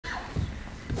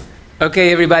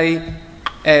Okay, everybody.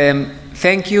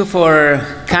 Thank you for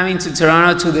coming to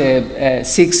Toronto to the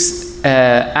 6th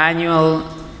annual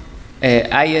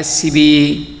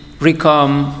ISCB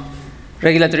RECOMB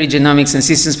Regulatory Genomics and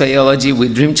Systems Biology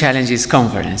with Dream Challenges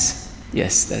Conference.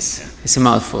 Yes, it's a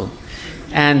mouthful.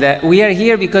 And we are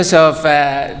here because of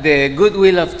the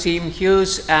goodwill of Tim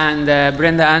Hughes and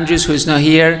Brenda Andrews, who is not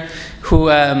here,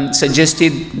 who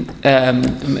suggested,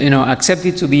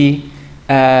 accepted to be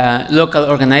local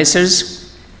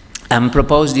organizers and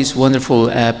proposed this wonderful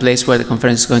place where the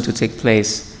conference is going to take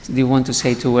place. Do you want to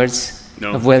say 2 words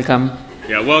of welcome?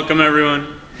 Yeah, welcome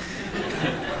everyone.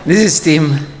 This is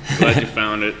Tim. Glad you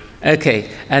found it. Okay,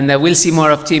 and we'll see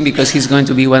more of Tim because he's going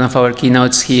to be one of our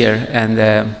keynotes here.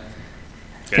 And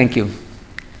thank you.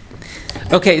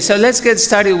 Okay, so let's get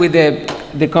started with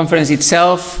the conference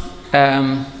itself.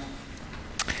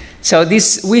 So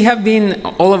we have been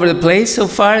all over the place so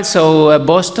far. So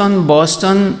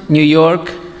Boston, New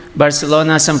York,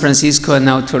 Barcelona, San Francisco, and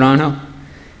now Toronto.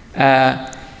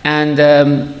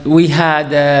 We had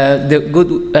the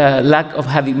good luck of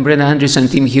having Brenda Andrews and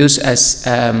Tim Hughes as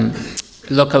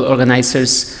local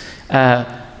organizers.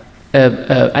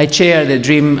 I chair the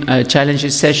Dream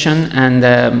Challenges session, and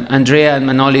Andrea and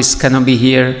Manolis cannot be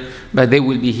here, but they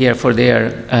will be here for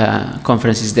their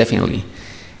conferences definitely.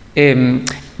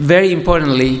 Very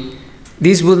importantly,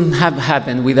 this wouldn't have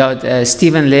happened without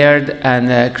Stephen Laird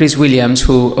and Chris Williams,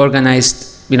 who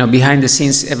organized, behind the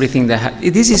scenes everything that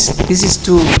happened. This is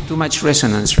too much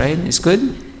resonance, right? It's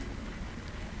good.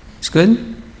 It's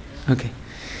good. Okay.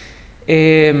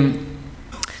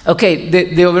 Okay.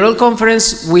 The overall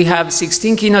conference, we have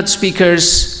 16 keynote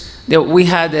speakers. We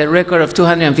had a record of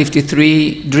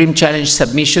 253 Dream Challenge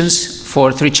submissions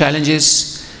for 3 challenges.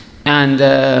 And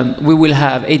we will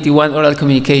have 81 oral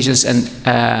communications and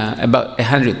about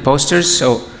 100 posters,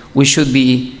 so we should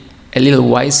be a little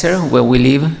wiser when we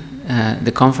leave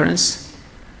the conference.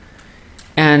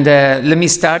 And let me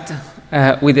start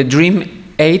with the Dream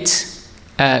 8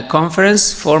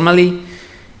 conference formally.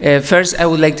 First, I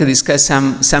would like to discuss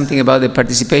something about the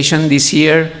participation this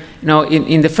year.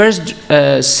 In the first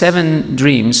 7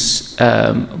 dreams,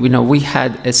 we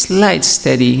had a slight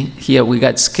steady. Here we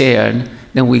got scared.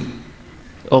 Then we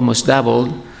almost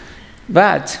doubled.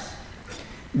 But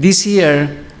this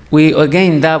year, we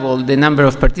again doubled the number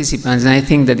of participants, and I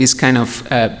think that it's kind of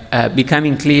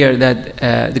becoming clear that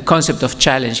the concept of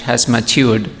challenge has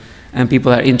matured, and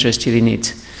people are interested in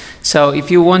it. So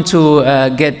if you want to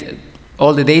get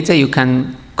all the data, you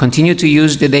can continue to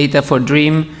use the data for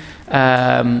Dream.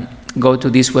 Go to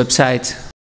this website